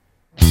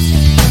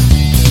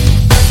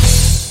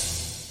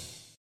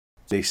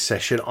This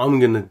session, I'm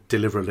going to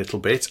deliver a little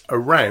bit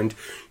around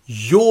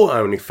your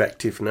own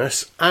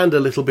effectiveness and a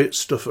little bit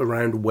stuff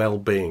around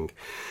well-being.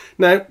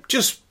 Now,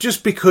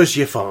 just because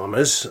you're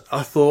farmers,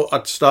 I thought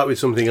I'd start with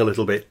something a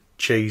little bit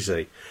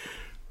cheesy.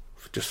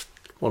 Just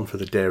one for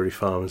the dairy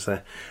farmers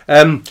there.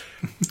 I'm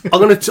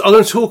going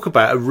to talk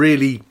about a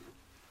really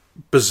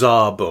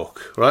bizarre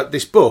book. Right,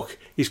 this book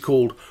is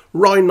called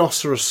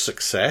Rhinoceros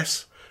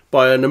Success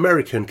by an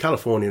American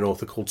Californian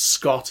author called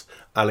Scott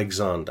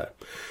Alexander.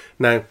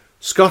 Now,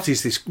 Scott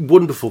is this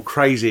wonderful,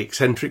 crazy,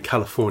 eccentric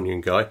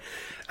Californian guy,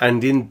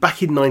 and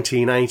back in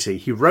 1980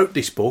 he wrote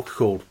this book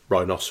called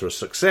Rhinoceros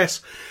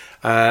Success,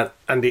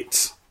 and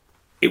it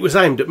was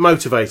aimed at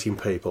motivating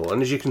people.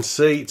 And as you can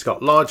see, it's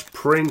got large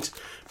print,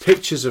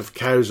 pictures of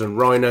cows and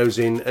rhinos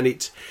in, and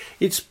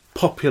it's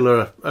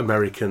popular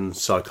American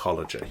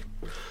psychology.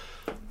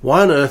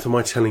 Why on earth am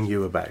I telling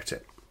you about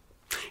it?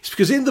 It's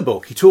because in the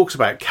book he talks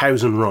about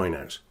cows and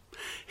rhinos.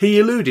 He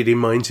alluded in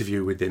my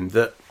interview with him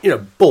that,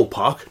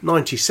 ballpark,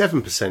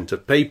 97%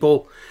 of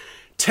people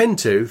tend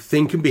to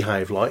think and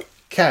behave like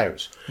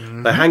cows.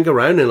 Mm-hmm. They hang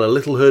around in a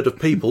little herd of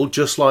people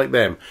just like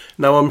them.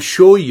 Now, I'm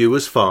sure you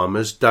as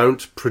farmers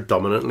don't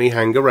predominantly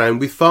hang around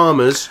with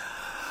farmers.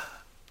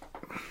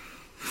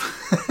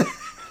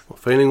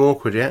 Feeling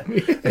awkward yet?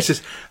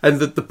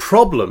 And the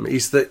problem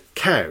is that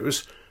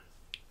cows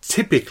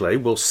typically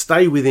will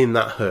stay within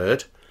that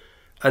herd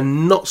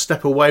and not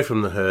step away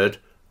from the herd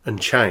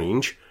and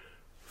change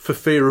for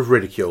fear of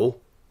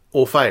ridicule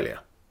or failure.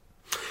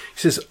 He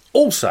says,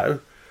 also,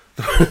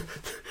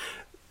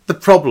 the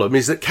problem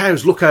is that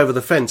cows look over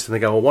the fence and they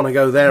go, I want to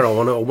go there, I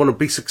want to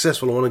be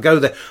successful, I want to go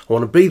there, I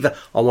want to be that,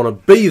 I want to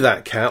be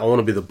that cow, I want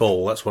to be the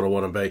bull, that's what I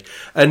want to be.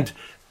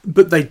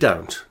 But they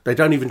don't. They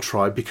don't even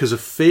try because of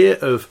fear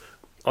of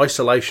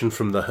isolation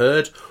from the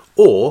herd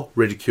or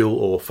ridicule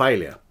or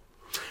failure.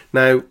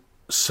 Now,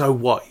 so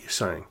what, you're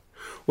saying?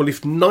 Well,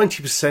 if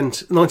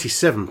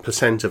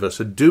 97% of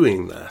us are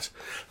doing that,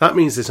 that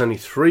means there's only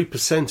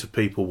 3% of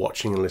people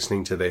watching and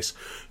listening to this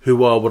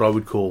who are what I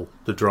would call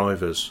the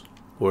drivers.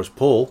 Whereas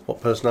Paul,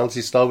 what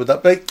personality style would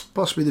that be?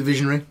 Possibly the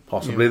visionary.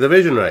 Possibly the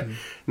visionary. Mm.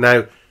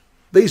 Now,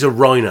 these are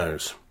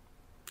rhinos,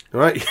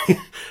 right?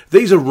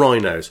 These are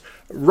rhinos.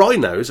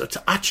 Rhinos are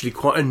actually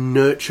quite a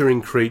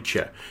nurturing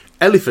creature.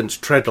 Elephants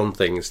tread on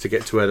things to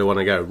get to where they want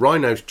to go.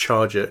 Rhinos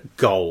charge at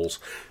goals.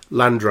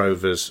 Land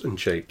Rovers and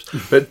Jeeps,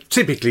 but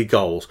typically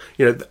goals,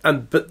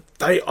 but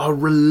they are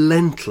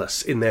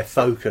relentless in their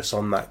focus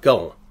on that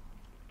goal.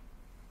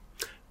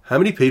 How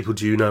many people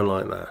do you know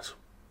like that?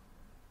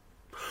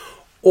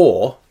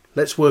 Or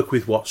let's work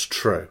with what's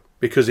true,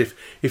 because if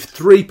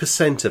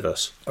 3% of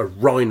us are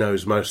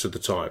rhinos most of the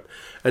time,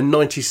 and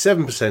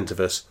 97% of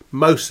us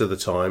most of the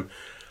time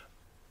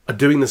are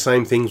doing the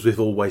same things we've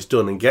always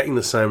done and getting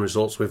the same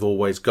results we've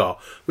always got,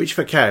 which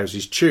for cows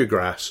is chew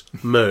grass,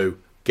 moo,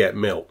 get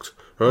milked.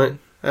 Right?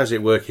 How's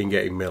it working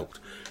getting milked?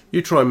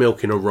 You try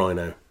milking a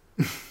rhino.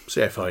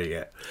 See how far you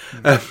get.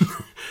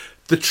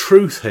 The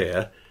truth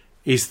here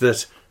is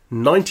that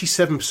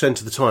 97%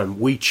 of the time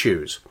we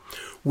choose.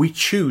 We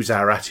choose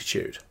our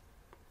attitude.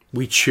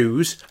 We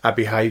choose our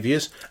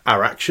behaviours,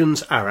 our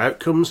actions, our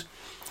outcomes.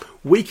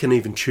 We can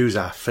even choose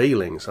our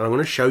feelings. And I'm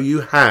going to show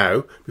you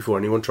how before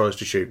anyone tries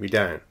to shoot me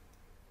down.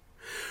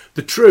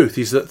 The truth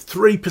is that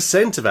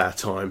 3% of our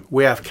time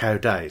we have cow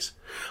days.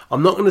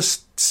 I'm not going to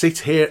sit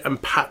here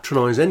and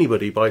patronise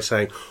anybody by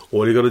saying,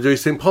 all you've got to do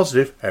is think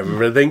positive,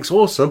 everything's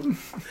awesome.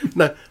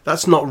 No,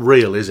 that's not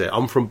real, is it?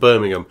 I'm from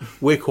Birmingham.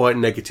 We're quite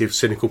negative,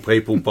 cynical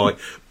people by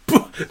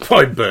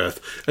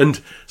birth.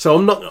 And so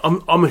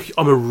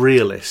I'm a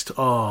realist.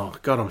 Oh,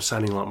 God, I'm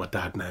sounding like my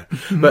dad now.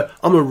 But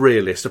I'm a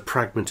realist, a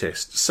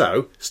pragmatist.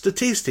 So,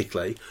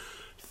 statistically,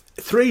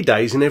 3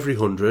 days in every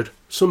 100,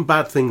 some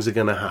bad things are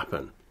going to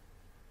happen.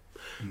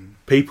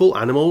 People,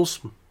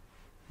 animals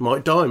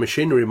might die,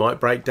 machinery might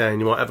break down,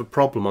 you might have a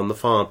problem on the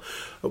farm,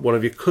 one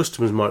of your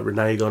customers might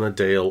renege on a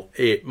deal,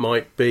 it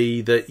might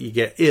be that you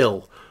get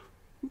ill,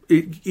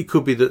 it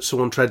could be that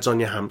someone treads on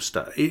your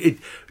hamster. It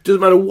doesn't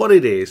matter what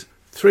it is,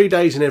 3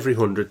 days in every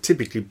 100,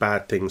 typically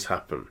bad things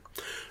happen.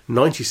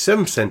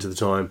 97% of the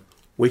time,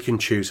 we can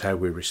choose how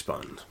we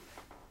respond.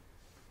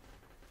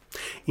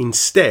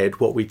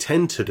 Instead, what we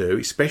tend to do,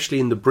 especially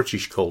in the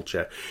British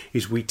culture,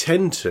 is we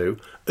tend to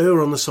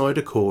err on the side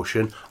of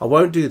caution. I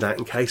won't do that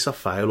in case I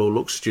fail or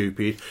look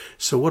stupid.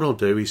 So what I'll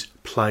do is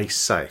play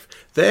safe.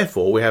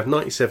 Therefore, we have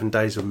 97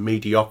 days of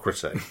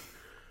mediocrity.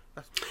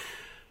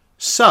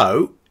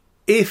 So,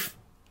 if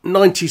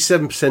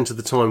 97% of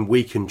the time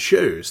we can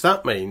choose,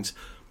 that means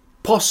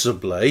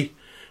possibly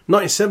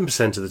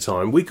 97% of the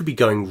time we could be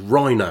going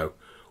rhino,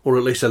 or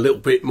at least a little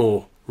bit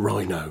more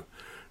rhino.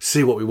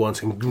 See what we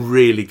want and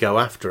really go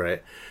after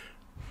it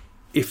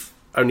if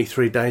only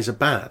 3 days are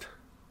bad.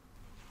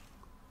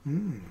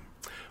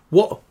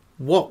 What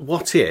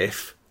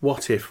if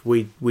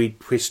we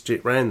twist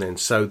it round then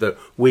so that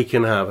we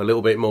can have a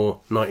little bit more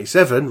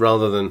 97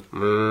 rather than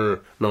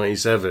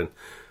 97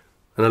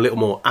 and a little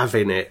more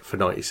having it for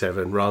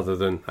 97 rather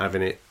than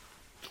having it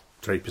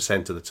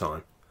 3% of the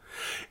time?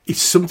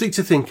 It's something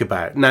to think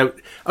about. Now,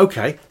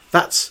 okay,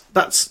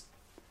 that's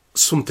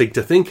something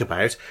to think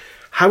about.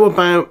 How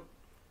about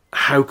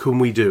how can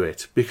we do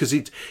it? Because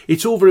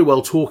it's all very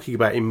well talking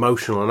about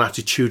emotional and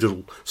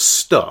attitudinal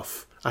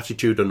stuff,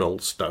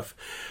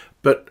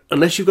 but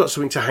unless you've got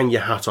something to hang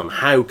your hat on,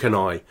 how can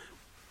I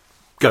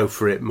go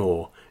for it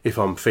more if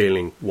I'm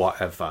feeling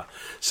whatever?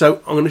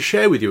 So I'm going to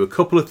share with you a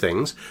couple of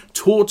things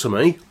taught to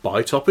me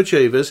by top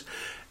achievers,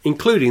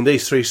 including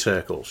these 3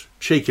 circles.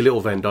 Cheeky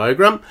little Venn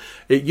diagram.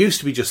 It used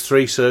to be just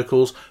 3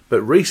 circles,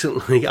 but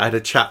recently I had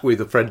a chat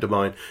with a friend of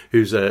mine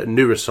who's a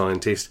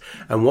neuroscientist,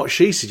 and what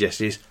she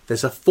suggested is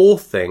there's a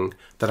 4th thing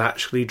that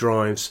actually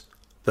drives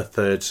the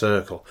 3rd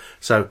circle.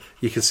 So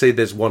you can see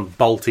there's one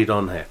bolted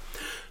on here.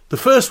 The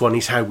first one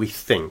is how we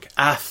think,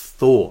 our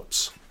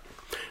thoughts.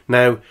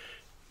 Now,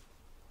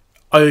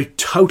 I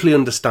totally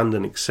understand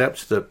and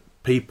accept that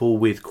people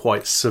with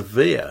quite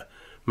severe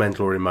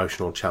mental or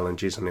emotional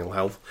challenges and ill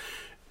health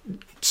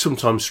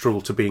sometimes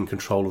struggle to be in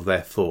control of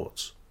their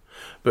thoughts.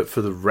 But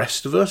for the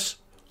rest of us,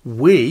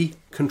 we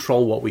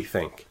control what we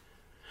think.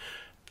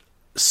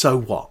 So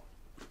what?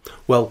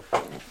 Well,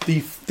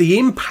 the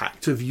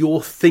impact of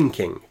your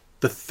thinking,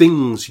 the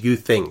things you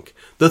think,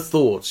 the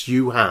thoughts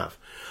you have,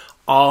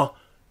 are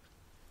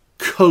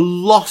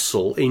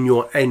colossal in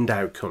your end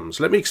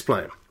outcomes. Let me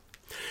explain.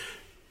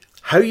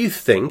 How you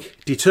think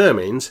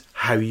determines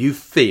how you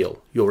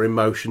feel, your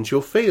emotions,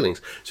 your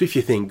feelings. So if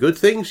you think good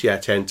things, you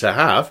tend to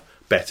have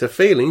better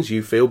feelings,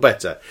 you feel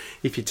better.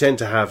 If you tend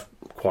to have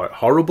quite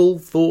horrible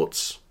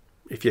thoughts,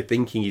 if your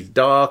thinking is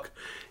dark,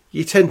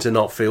 you tend to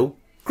not feel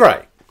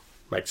great.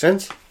 Make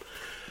sense?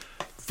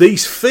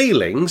 These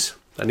feelings,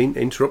 and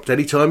interrupt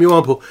any time you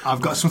want, Paul.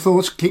 I've got some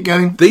thoughts, keep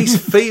going. These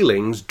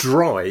feelings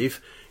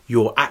drive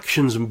your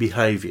actions and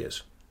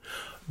behaviours.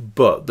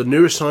 But the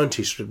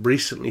neuroscientist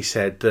recently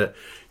said that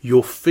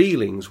your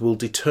feelings will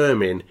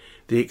determine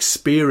the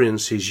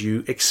experiences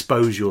you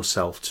expose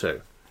yourself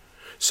to.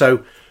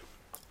 So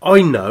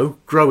I know,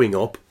 growing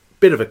up,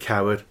 bit of a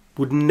coward,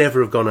 would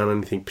never have gone on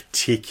anything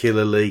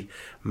particularly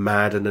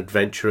mad and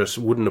adventurous,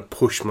 wouldn't have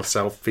pushed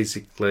myself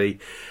physically.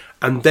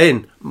 And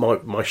then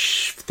my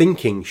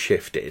thinking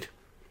shifted.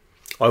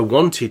 I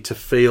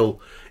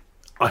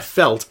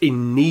felt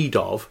in need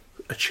of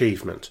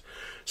achievement.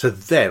 So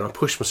then I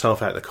pushed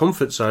myself out of the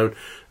comfort zone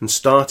and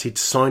started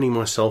signing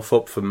myself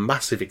up for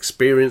massive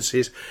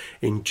experiences,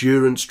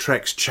 endurance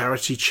treks,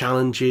 charity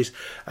challenges,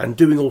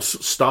 and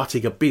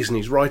starting a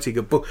business, writing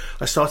a book.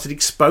 I started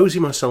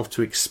exposing myself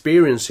to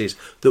experiences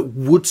that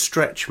would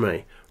stretch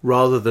me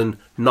rather than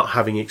not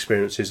having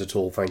experiences at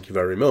all. Thank you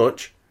very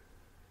much.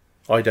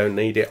 I don't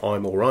need it.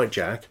 I'm all right,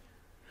 Jack.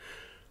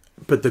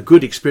 But the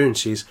good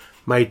experiences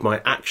made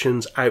my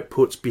actions,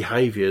 outputs,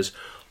 behaviours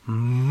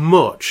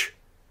much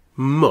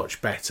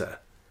better.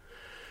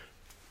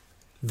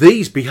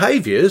 These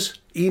behaviours,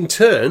 in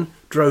turn,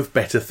 drove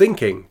better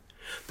thinking.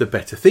 The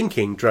better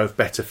thinking drove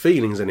better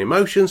feelings and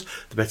emotions.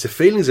 The better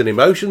feelings and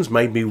emotions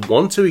made me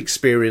want to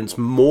experience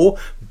more,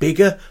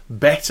 bigger,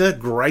 better,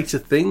 greater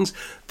things.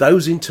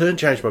 Those, in turn,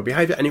 changed my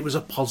behaviour, and it was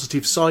a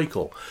positive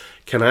cycle.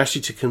 Can I ask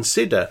you to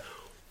consider,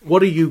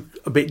 what are you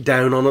a bit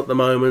down on at the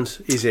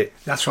moment? Is it...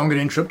 That's why I'm going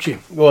to interrupt you.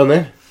 Go on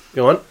then.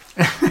 Go on.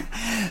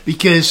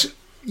 Because...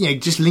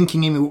 just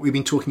linking in with what we've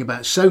been talking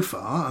about so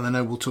far, and I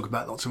know we'll talk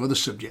about lots of other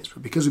subjects,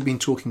 but because we've been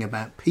talking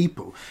about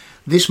people,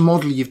 this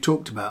model you've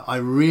talked about, I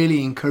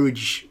really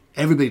encourage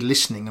everybody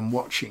listening and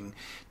watching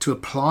to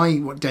apply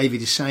what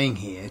David is saying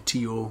here to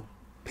your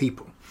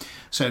people.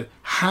 So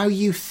how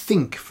you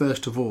think,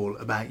 first of all,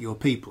 about your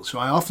people. So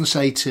I often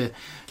say to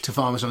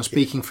farmers, I'm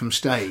speaking from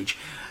stage,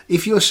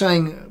 if you're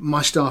saying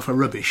my staff are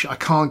rubbish, I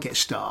can't get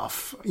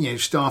staff,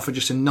 staff are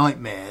just a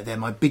nightmare, they're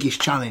my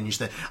biggest challenge,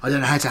 that I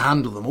don't know how to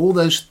handle them, all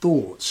those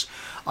thoughts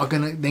are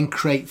going to then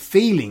create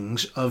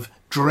feelings of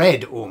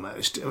dread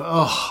almost.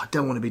 Oh, I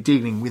don't want to be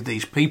dealing with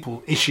these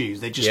people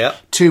issues, they're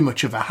just too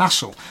much of a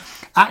hassle.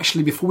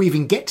 Actually, before we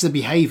even get to the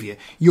behaviour,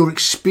 your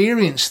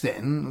experience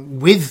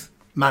then with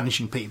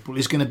managing people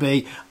is going to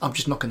be, I'm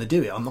just not going to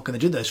do it. I'm not going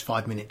to do those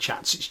 5-minute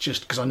chats. It's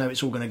just because I know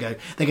it's all going to go,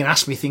 they're going to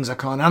ask me things I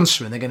can't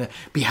answer and they're going to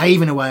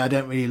behave in a way I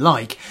don't really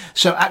like.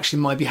 So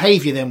actually my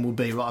behaviour then will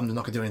be, right, I'm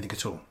not going to do anything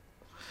at all.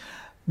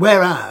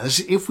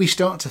 Whereas if we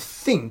start to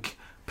think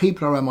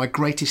people are my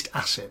greatest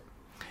asset,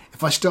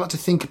 if I start to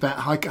think about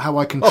how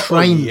I can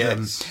train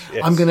them,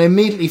 I'm going to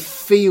immediately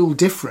feel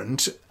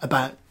different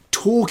about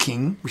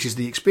talking, which is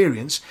the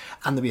experience,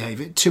 and the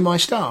behaviour to my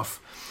staff.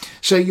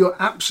 So you're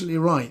absolutely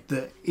right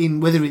that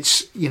in whether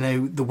it's,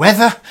 the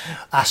weather,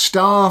 our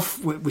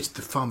staff, which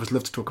the farmers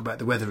love to talk about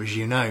the weather, as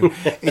you know,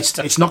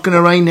 it's not going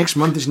to rain next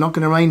month, it's not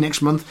going to rain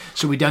next month,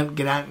 so we don't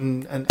get out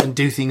and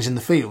do things in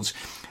the fields.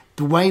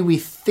 The way we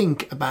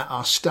think about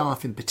our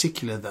staff in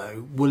particular,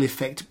 though, will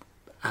affect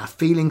our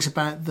feelings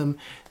about them,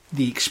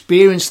 the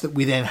experience that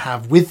we then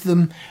have with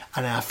them,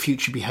 and our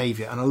future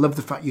behaviour. And I love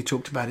the fact you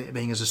talked about it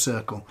being as a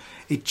circle.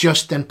 It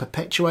just then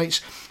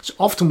perpetuates. So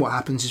often what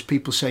happens is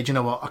people say, do you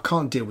know what, I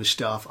can't deal with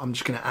staff, I'm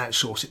just going to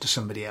outsource it to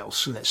somebody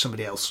else and let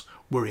somebody else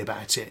worry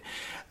about it.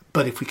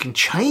 But if we can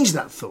change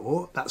that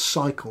thought, that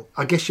cycle,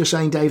 I guess you're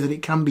saying, Dave, that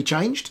it can be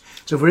changed.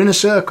 So if we're in a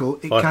circle,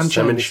 it can 10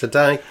 change. minutes a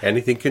day,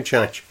 anything can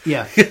change.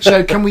 Yeah.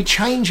 So can we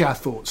change our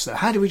thoughts, though?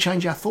 How do we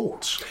change our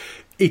thoughts?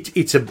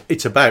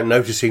 It's about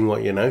noticing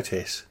what you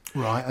notice.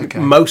 Right, okay.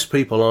 Most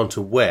people aren't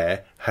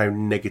aware how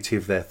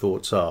negative their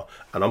thoughts are.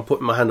 And I'm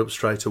putting my hand up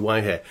straight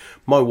away here.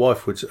 My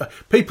wife would...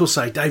 people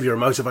say, Dave, you're a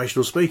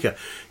motivational speaker.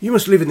 You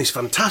must live in this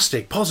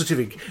fantastic,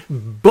 positive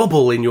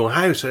bubble in your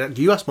house.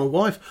 Do you ask my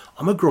wife?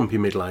 I'm a grumpy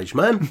middle-aged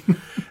man.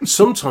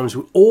 Sometimes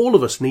all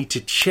of us need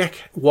to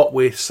check what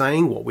we're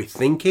saying, what we're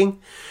thinking,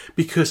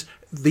 because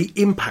the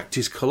impact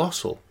is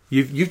colossal.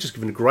 You've just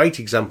given a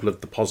great example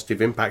of the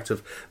positive impact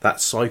of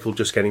that cycle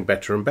just getting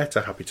better and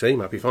better. Happy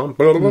team, happy farm.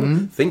 Blah, blah, blah.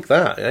 Think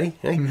that, eh?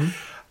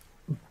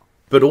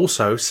 But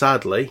also,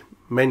 sadly,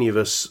 many of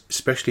us,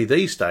 especially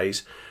these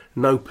days,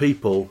 know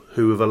people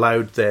who have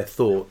allowed their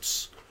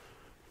thoughts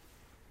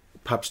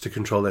perhaps to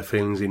control their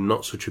feelings in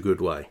not such a good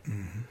way.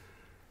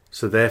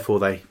 So therefore,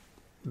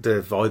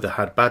 they've either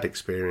had bad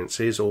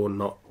experiences or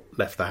not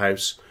left the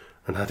house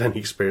and had any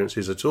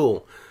experiences at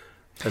all.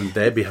 And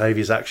their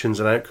behaviours, actions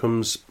and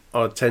outcomes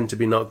tend to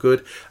be not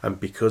good, and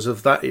because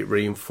of that it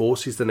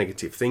reinforces the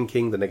negative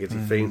thinking, the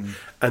negative feeling,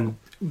 and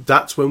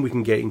that's when we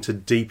can get into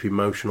deep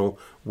emotional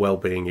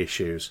well-being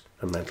issues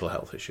and mental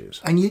health issues.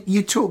 And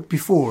you talked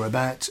before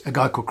about a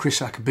guy called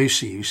Chris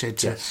Akabusi who said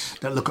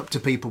don't look up to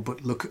people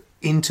but look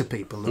into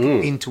people,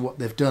 look into what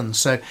they've done.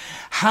 So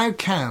how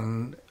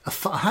could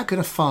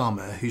a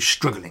farmer who's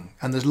struggling,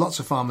 and there's lots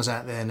of farmers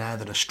out there now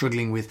that are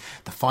struggling with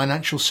the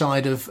financial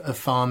side of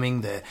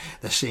farming, they're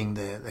seeing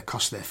the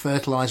cost of their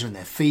fertiliser and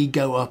their feed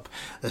go up,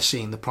 they're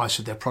seeing the price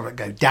of their product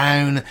go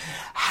down.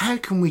 How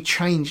can we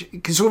change?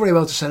 Because it's all very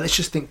well to say, let's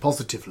just think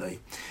positively,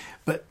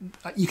 but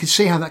you can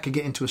see how that could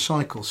get into a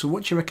cycle. So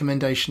what's your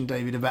recommendation,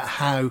 David, about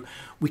how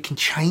we can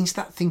change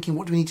that thinking?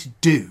 What do we need to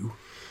do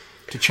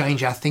to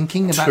change our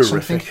thinking about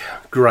something?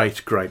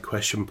 Great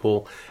question,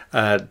 Paul.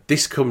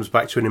 This comes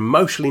back to an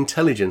emotional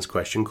intelligence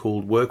question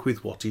called work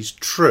with what is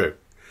true.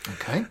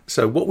 Okay.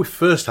 So what we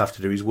first have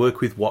to do is work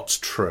with what's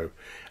true.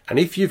 And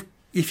if you're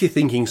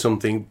thinking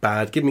something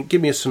bad, give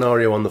me a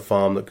scenario on the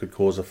farm that could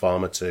cause a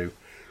farmer to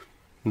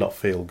not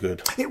feel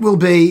good. It will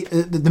be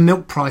the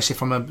milk price.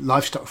 If I'm a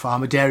livestock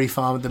farmer, dairy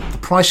farmer, the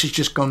price has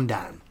just gone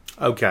down.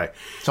 Okay.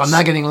 So I'm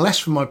now getting less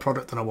for my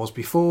product than I was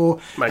before.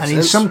 Makes and sense.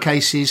 in some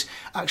cases,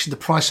 actually the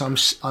price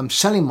I'm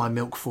selling my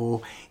milk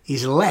for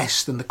is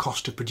less than the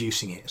cost of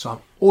producing it. So I'm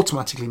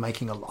automatically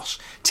making a loss.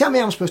 Tell me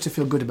how I'm supposed to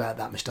feel good about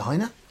that, Mr.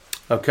 Hymer.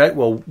 Okay,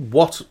 well,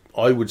 what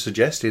I would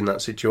suggest in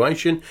that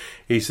situation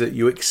is that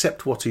you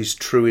accept what is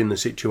true in the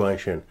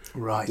situation.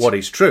 Right. What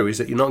is true is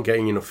that you're not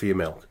getting enough for your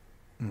milk.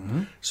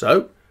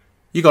 So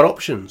you got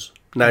options.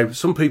 Now,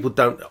 some people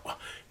don't...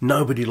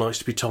 Nobody likes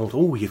to be told,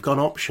 oh, you've got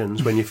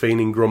options when you're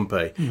feeling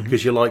grumpy,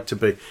 because you like to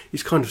be...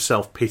 It's kind of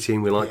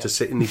self-pitying. We like to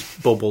sit in this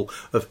bubble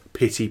of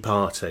pity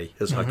party,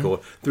 as I call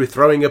it. We're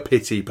throwing a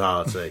pity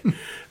party.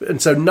 And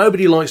so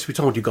nobody likes to be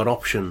told you've got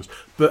options.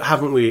 But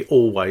haven't we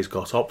always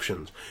got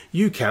options?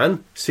 You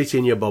can sit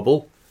in your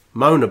bubble,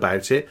 moan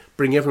about it,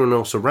 bring everyone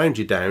else around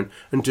you down,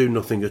 and do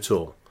nothing at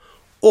all.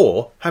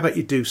 Or, how about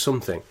you do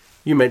something?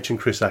 You mentioned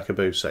Chris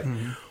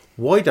Akabusi.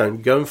 Why don't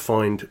you go and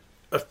find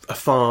a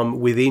farm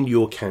within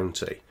your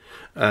county,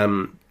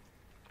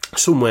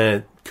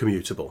 somewhere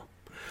commutable,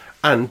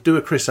 and do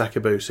a Chris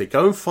Akabusi.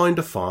 Go and find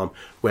a farm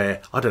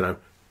where, I don't know,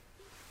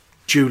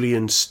 Julie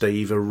and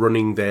Steve are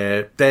running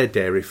their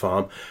dairy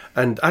farm,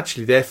 and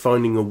actually they're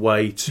finding a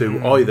way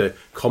to either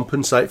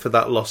compensate for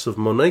that loss of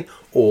money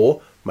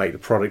or make the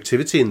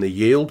productivity and the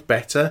yield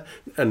better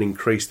and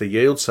increase the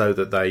yield so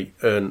that they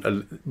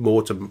earn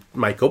more to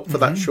make up for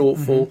that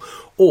shortfall,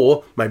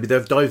 or maybe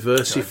they've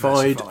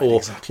diversified or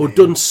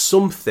done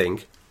something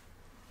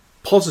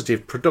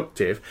positive,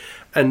 productive.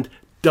 And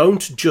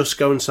don't just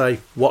go and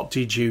say, what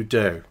did you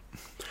do?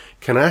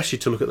 Can I ask you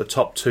to look at the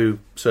top two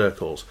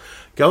circles?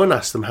 Go and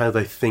ask them how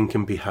they think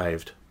and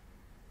behaved.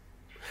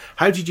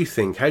 How did you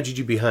think? How did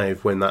you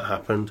behave when that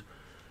happened?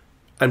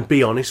 And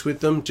be honest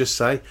with them. Just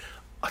say,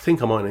 I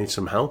think I might need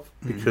some help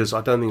because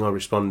I don't think I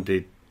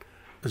responded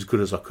as good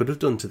as I could have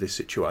done to this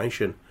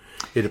situation.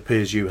 It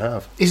appears you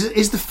have.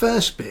 Is the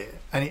first bit,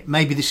 and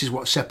maybe this is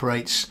what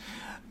separates,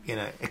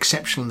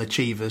 exceptional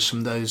achievers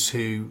from those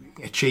who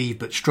achieve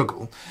but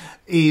struggle,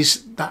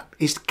 is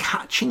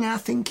catching our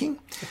thinking.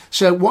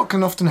 So what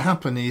can often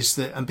happen is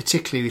that, and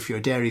particularly if you're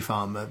a dairy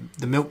farmer,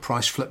 the milk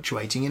price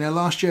fluctuating.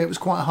 Last year it was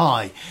quite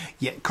high,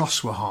 yet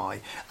costs were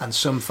high, and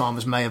some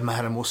farmers may have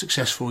had a more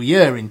successful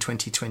year in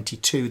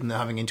 2022 than they're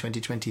having in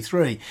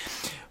 2023.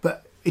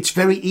 But it's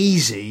very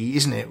easy,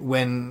 isn't it,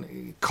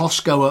 when costs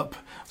go up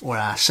or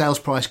our sales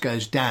price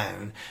goes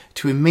down,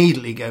 to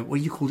immediately go,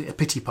 well, you called it a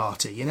pity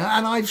party, And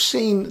I've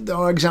seen, there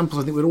are examples,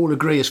 I think we'd all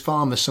agree as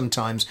farmers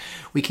sometimes,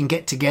 we can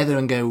get together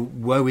and go,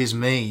 woe is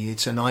me,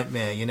 it's a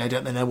nightmare,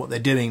 don't they know what they're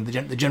doing?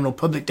 The general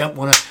public don't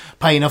want to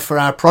pay enough for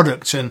our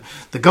products, and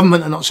the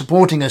government are not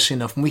supporting us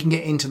enough, and we can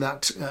get into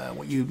that,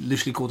 what you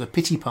loosely called a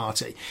pity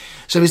party.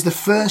 So is the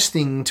first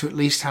thing to at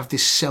least have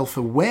this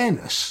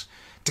self-awareness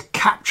to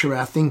capture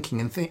our thinking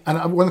and think. And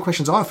one of the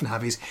questions I often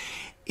have is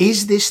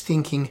this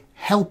thinking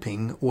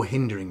helping or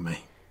hindering me?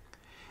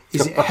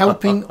 Is it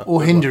helping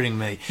or hindering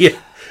me? Yeah.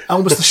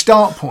 Almost the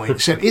start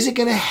point. So is it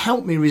going to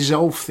help me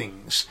resolve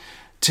things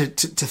to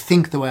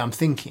think the way I'm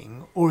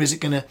thinking, or is it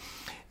going to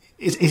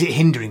is it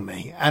hindering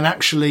me? And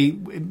actually,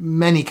 in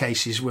many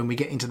cases, when we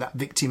get into that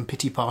victim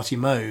pity party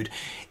mode,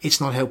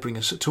 it's not helping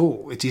us at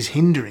all. It is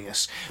hindering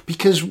us,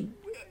 because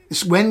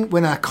it's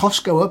when our costs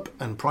go up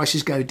and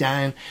prices go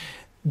down,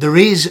 there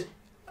is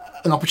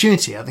an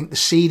opportunity. I think the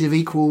seed of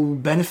equal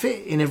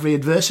benefit in every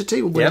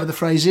adversity, or whatever the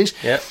phrase is.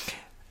 Yep.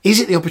 Is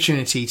it the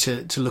opportunity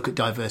to look at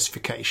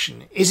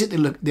diversification? Is it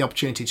the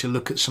opportunity to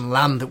look at some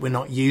land that we're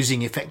not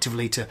using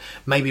effectively to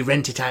maybe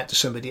rent it out to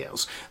somebody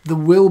else? There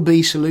will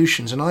be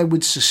solutions, and I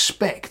would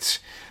suspect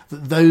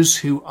that those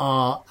who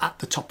are at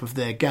the top of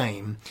their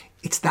game,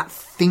 it's that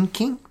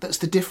thinking that's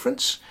the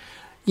difference.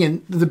 You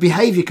know, the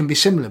behaviour can be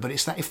similar, but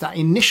it's that if that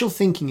initial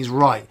thinking is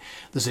right,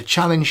 there's a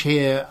challenge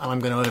here and I'm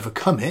going to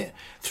overcome it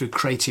through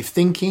creative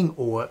thinking,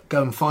 or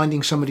go and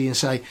finding somebody and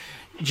say,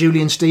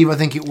 Julie and Steve, I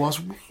think it was,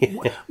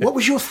 what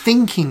was your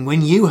thinking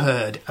when you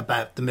heard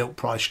about the milk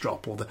price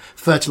drop, or the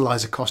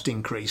fertiliser cost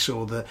increase,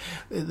 or the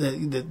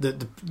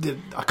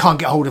I can't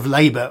get hold of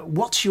labour?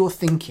 What's your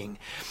thinking?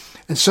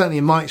 And certainly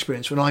in my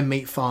experience, when I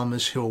meet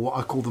farmers who are what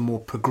I call the more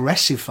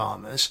progressive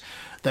farmers,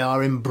 they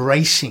are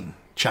embracing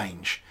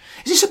change.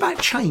 Is this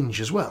about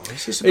change as well?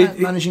 Is this about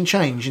managing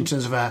change in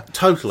terms of our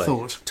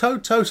thought?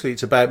 Totally.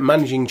 It's about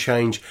managing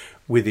change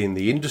within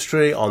the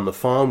industry, on the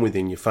farm,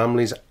 within your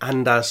families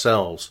and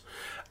ourselves.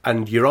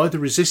 And you're either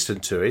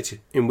resistant to it,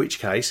 in which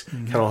case,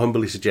 can I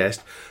humbly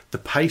suggest, the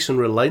pace and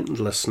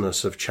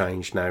relentlessness of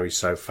change now is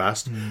so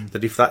fast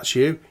that if that's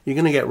you, you're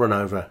going to get run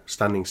over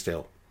standing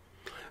still.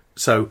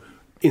 So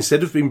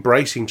instead of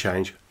embracing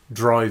change,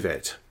 drive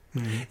it.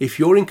 If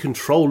you're in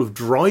control of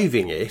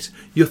driving it,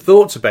 your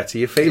thoughts are better,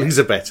 your feelings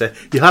are better,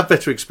 you'll have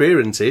better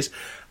experiences,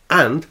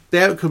 and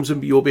the outcomes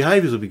of your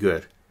behaviours will be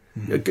good.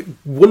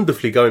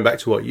 Wonderfully, going back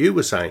to what you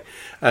were saying,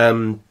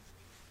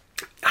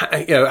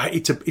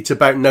 it's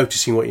about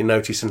noticing what you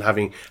notice and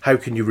how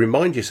can you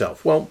remind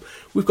yourself? Well,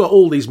 we've got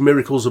all these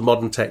miracles of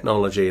modern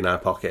technology in our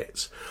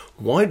pockets.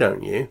 Why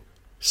don't you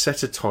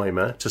set a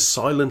timer to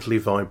silently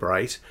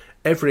vibrate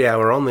every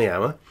hour on the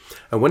hour,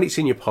 and when it's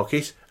in your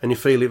pocket and you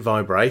feel it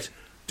vibrate,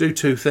 do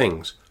two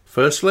things.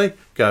 Firstly,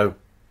 go,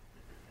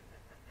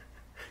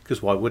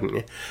 because why wouldn't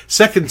you?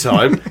 Second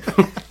time,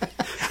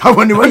 I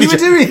wonder what you were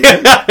doing.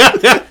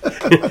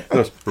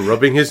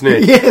 Rubbing his knee.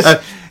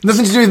 Yes,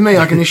 nothing to do with me,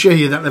 I can assure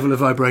you, that level of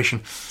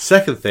vibration.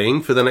 Second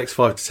thing, for the next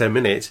 5 to 10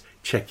 minutes,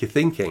 check your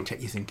thinking.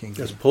 Check your thinking.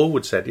 As Paul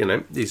would said,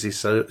 is this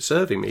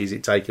serving me? Is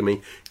it taking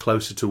me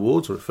closer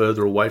towards or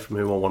further away from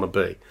who I want to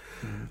be?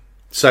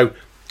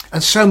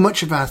 And so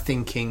much of our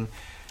thinking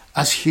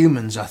as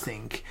humans, I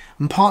think,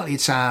 and partly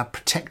it's our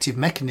protective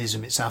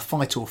mechanism, it's our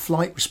fight or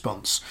flight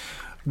response,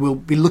 will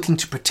be looking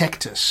to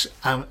protect us,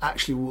 and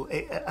actually will,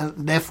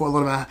 therefore a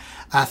lot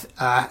of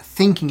our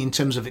thinking in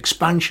terms of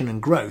expansion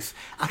and growth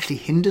actually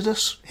hinders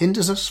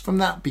us from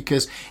that,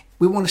 because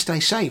we want to stay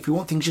safe. We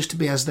want things just to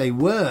be as they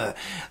were.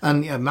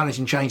 And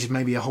managing change is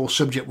maybe a whole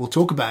subject we'll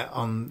talk about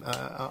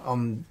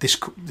on this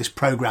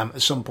programme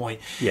at some point.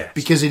 Yes.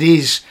 Because it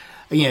is,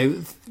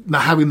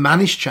 how we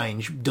manage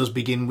change does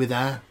begin with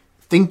our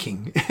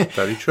thinking.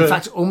 Very true. In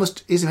fact,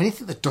 almost, is there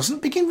anything that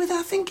doesn't begin with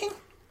our thinking?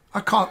 I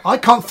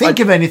can't think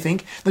of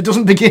anything that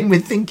doesn't begin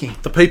with thinking.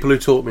 The people who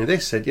taught me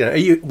this said,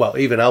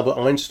 even Albert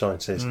Einstein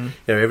says,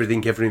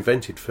 everything ever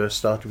invented first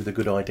started with a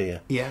good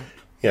idea. Yeah.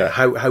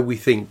 How we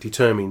think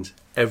determines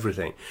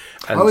everything.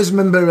 And I always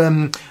remember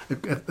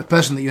a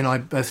person that you and I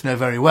both know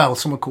very well,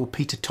 someone called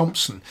Peter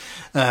Thompson,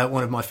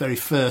 one of my very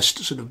first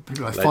sort of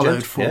people I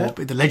followed for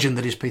the legend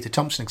that is Peter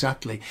Thompson,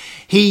 exactly.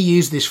 He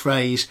used this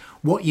phrase,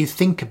 what you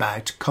think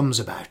about comes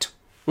about.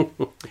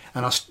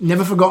 And I've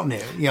never forgotten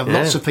it.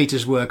 Lots of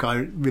Peter's work I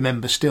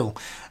remember still.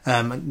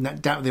 I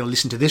doubt they'll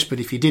listen to this, but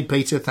if you did,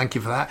 Peter, thank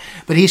you for that.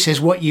 But he says,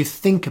 what you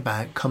think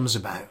about comes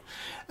about.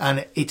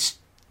 And it's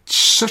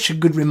such a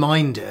good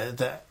reminder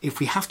that if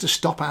we have to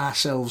stop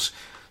ourselves,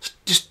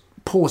 just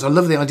pause. I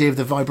love the idea of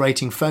the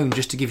vibrating phone,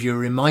 just to give you a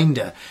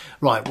reminder.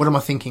 Right, what am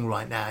I thinking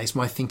right now? Is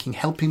my thinking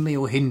helping me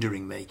or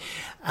hindering me?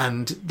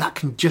 And that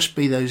can just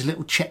be those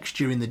little checks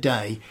during the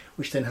day,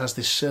 which then has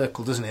this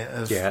circle, doesn't it?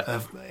 Of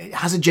it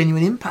has a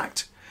genuine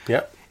impact.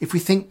 Yeah. If we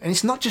think, and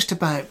it's not just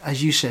about,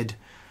 as you said,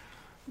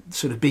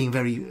 sort of being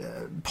very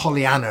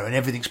Pollyanna and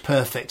everything's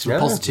perfect and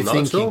positive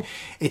thinking.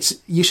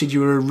 You said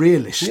you were a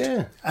realist,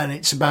 and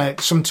it's about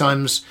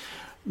sometimes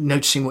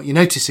noticing what you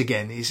notice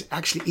again.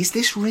 Is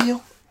this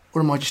real,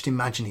 or am I just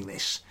imagining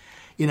this?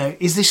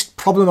 Is this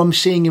problem I'm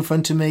seeing in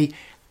front of me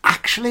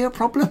actually a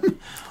problem,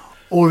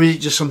 or is it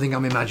just something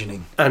I'm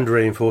imagining? And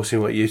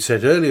reinforcing what you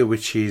said earlier,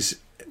 which is,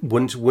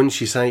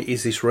 once you say,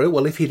 is this real?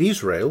 Well, if it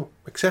is real,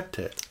 accept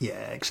it.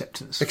 Yeah,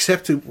 acceptance.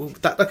 Accept it. Well,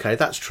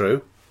 that's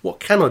true. What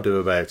can I do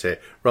about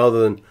it? Rather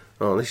than,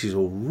 this is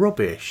all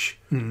rubbish.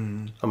 I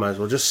might as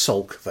well just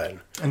sulk then.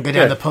 And go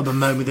down the pub and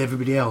moan with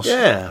everybody else.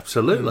 Yeah,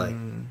 absolutely.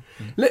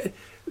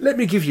 Let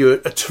me give you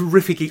a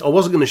terrific... I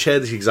wasn't going to share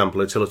this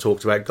example until I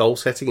talked about goal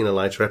setting in a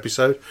later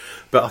episode,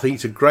 but I think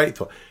it's a great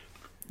thought.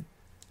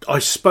 I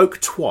spoke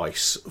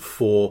twice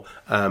for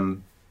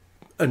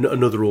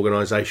another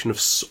organisation of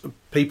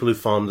people who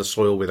farm the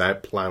soil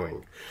without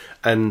ploughing.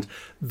 And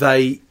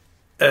they...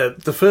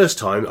 the first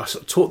time, I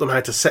taught them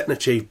how to set and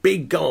achieve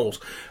big goals,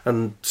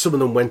 and some of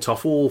them went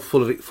off all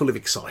full of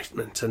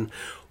excitement. And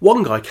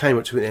one guy came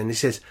up to me and he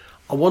says,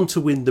 I want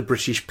to win the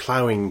British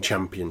Ploughing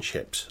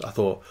Championships. I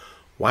thought,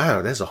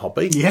 wow, there's a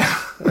hobby.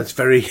 Yeah. That's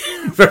very,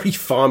 very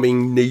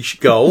farming niche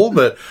goal,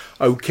 but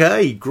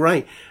okay,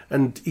 great.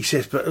 And he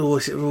says, but,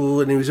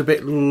 and he was a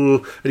bit,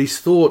 and his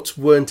thoughts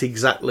weren't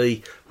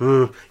exactly,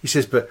 he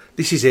says, but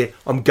this is it,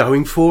 I'm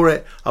going for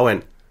it. I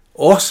went,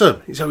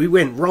 awesome. So we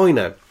went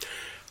rhino.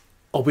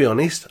 I'll be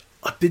honest,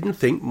 I didn't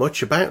think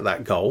much about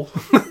that goal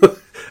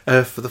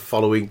for the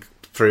following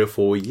 3 or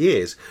 4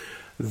 years.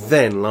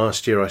 Then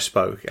last year I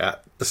spoke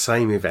at the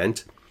same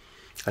event,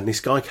 and this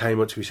guy came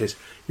up to me and says,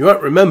 you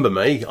won't remember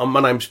me,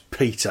 my name's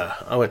Peter.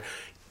 I went,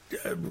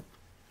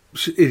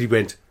 he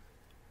went,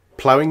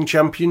 Ploughing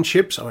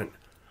Championships? I went,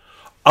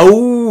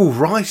 oh,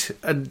 right.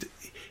 And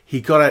he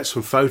got out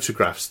some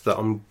photographs that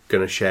I'm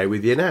going to share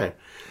with you now.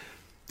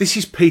 This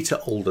is Peter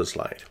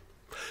Alderslade.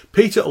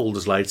 Peter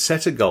Alderslade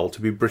set a goal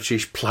to be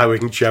British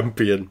ploughing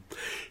champion.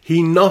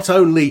 He not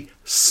only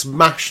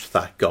smashed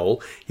that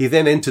goal, he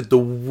then entered the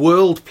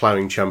World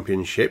Ploughing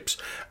Championships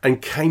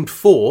and came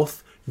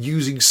fourth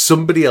using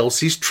somebody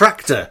else's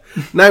tractor.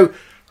 Now,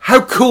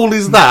 how cool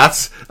is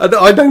that? And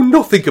I know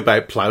nothing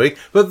about ploughing,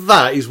 but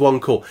that is one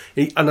cool.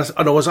 And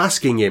I was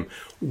asking him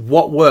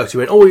what worked. He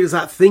went, oh, it was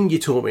that thing you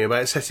taught me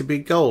about setting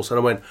big goals. And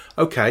I went,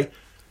 okay,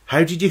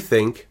 how did you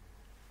think?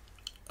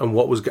 And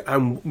what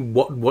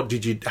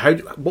did you?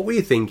 What were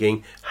you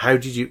thinking? How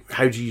did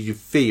you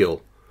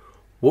feel?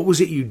 What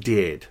was it you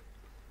did?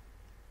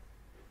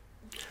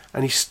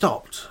 And he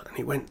stopped and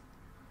he went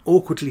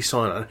awkwardly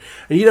silent.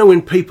 And you know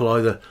when people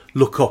either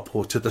look up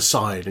or to the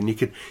side, and you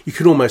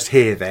can almost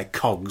hear their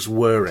cogs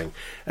whirring.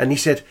 And he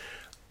said,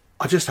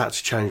 "I just had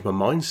to change my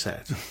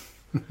mindset."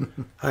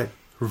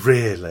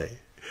 Really?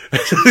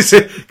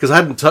 Because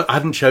I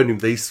hadn't shown him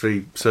these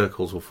 3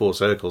 circles or 4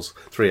 circles,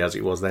 3 as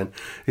it was then.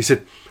 He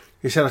said,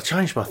 I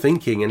changed my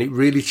thinking, and it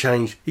really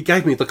changed. He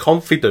gave me the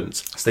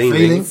confidence.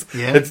 Feeling,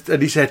 yeah.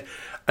 And he said,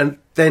 and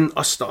then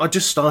I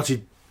just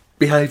started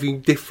behaving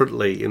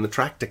differently in the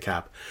tractor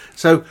cab.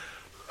 So,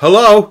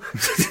 hello,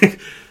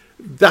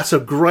 that's a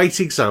great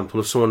example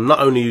of someone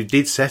not only who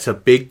did set a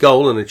big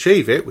goal and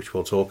achieve it, which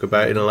we'll talk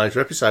about in a later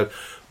episode,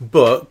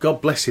 but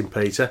God bless him,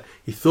 Peter.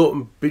 He thought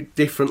a bit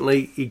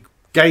differently. He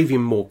gave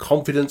him more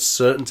confidence,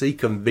 certainty,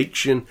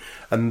 conviction,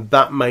 and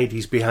that made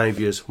his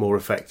behaviours more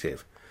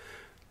effective.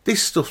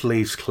 This stuff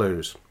leaves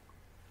clues.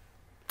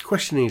 The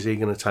question is, are you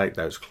going to take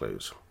those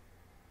clues?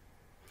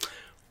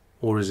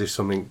 Or is this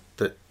something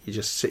that you're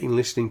just sitting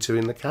listening to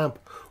in the cab,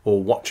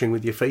 or watching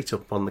with your feet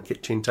up on the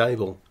kitchen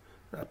table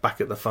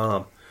back at the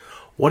farm?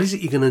 What is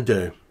it you're going to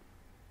do?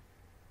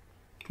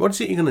 What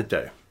is it you're going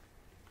to do?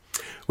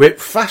 We're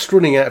fast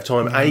running out of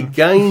time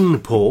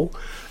again, Paul.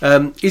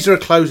 Is there a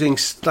closing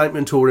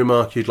statement or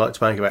remark you'd like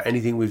to make about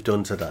anything we've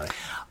done today?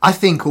 I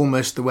think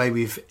almost the way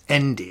we've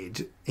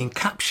ended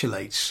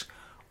encapsulates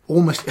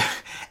almost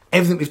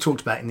everything we've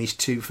talked about in these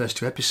first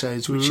two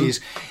episodes, which is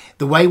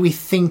the way we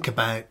think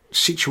about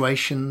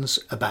situations,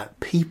 about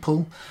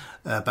people,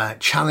 about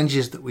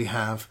challenges that we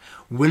have,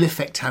 will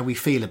affect how we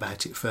feel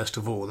about it, first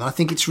of all. And I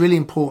think it's really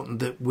important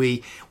that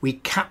we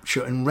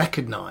capture and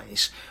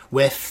recognise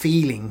where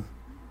feeling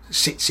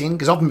sits in,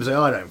 because often people say,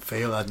 I don't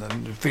feel, I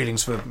don't know,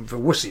 feelings for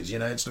wussies,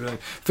 it's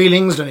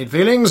feelings, don't need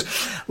feelings,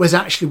 whereas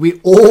actually we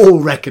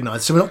all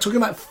recognise. So we're not talking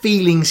about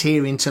feelings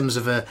here in terms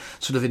of a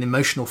sort of an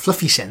emotional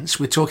fluffy sense.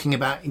 We're talking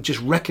about just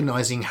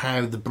recognising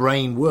how the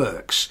brain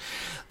works,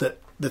 that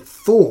the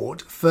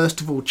thought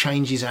first of all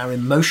changes our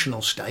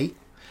emotional state,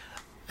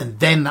 and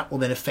then that will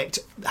then affect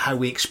how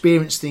we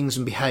experience things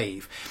and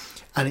behave.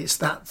 And it's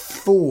that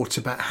thought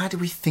about how do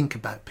we think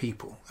about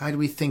people, how do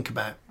we think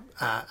about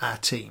our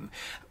team,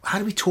 how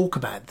do we talk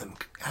about them,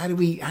 how do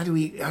we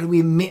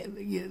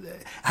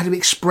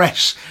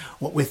express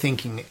what we're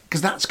thinking,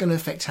 because that's going to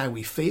affect how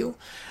we feel.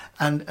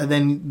 And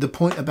then the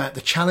point about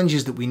the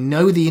challenges that we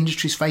know the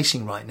industry is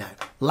facing right now: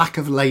 lack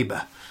of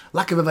labour,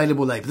 lack of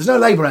available labour. There's no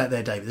labour out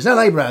there, David. There's no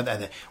labour out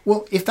there.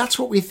 Well, if that's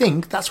what we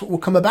think, that's what will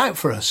come about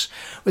for us.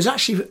 Whereas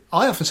actually,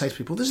 I often say to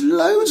people, there's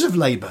loads of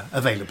labour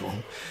available.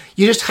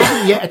 You just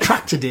haven't yet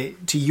attracted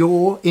it to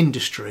your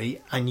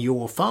industry and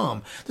your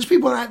farm. There's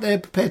people out there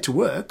prepared to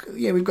work.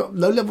 Yeah, we've got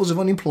low levels of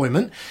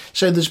unemployment,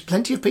 so there's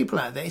plenty of people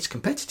out there. It's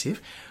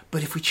competitive.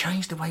 But if we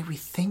change the way we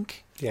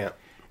think,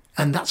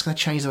 and that's going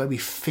to change the way we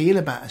feel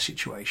about a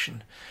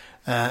situation.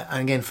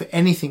 And again, for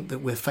anything that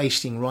we're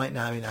facing right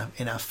now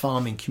in our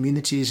farming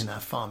communities, in our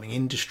farming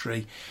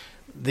industry,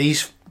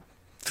 these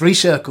 3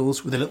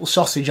 circles with a little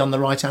sausage on the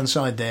right-hand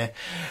side there,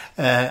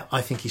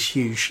 I think is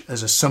huge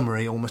as a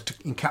summary, almost to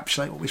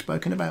encapsulate what we've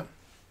spoken about.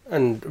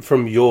 And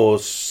from your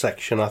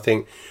section, I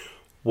think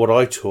what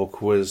I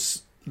took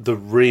was the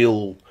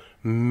real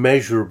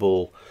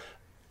measurable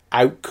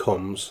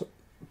outcomes,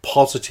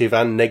 positive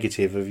and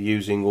negative, of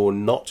using or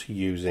not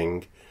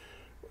using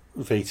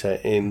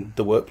Vita in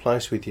the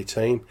workplace with your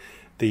team,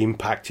 the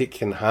impact it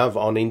can have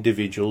on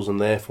individuals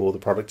and therefore the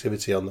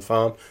productivity on the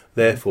farm,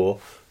 therefore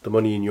the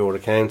money in your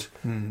account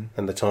and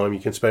the time you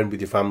can spend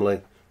with your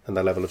family and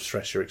the level of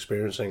stress you're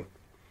experiencing.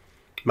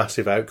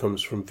 Massive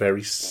outcomes from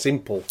very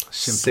simple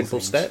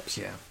steps.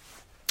 Yeah.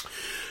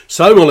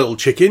 So, my little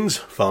chickens,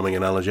 farming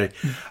analogy,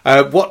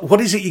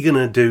 what is it you're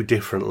going to do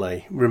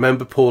differently?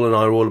 Remember, Paul and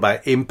I are all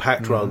about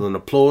impact rather than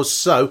applause.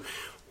 So,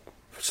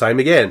 same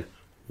again.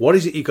 What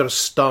is it you've got to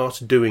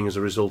start doing as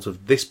a result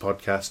of this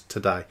podcast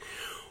today?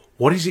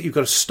 What is it you've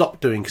got to stop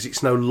doing because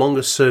it's no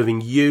longer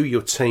serving you,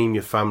 your team,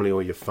 your family,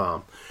 or your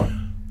farm?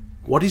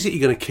 What is it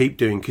you're going to keep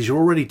doing because you're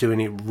already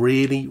doing it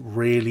really,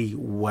 really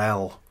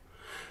well?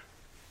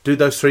 Do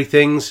those 3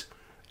 things,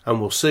 and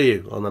we'll see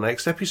you on the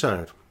next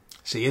episode.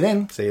 See you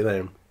then. See you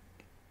then.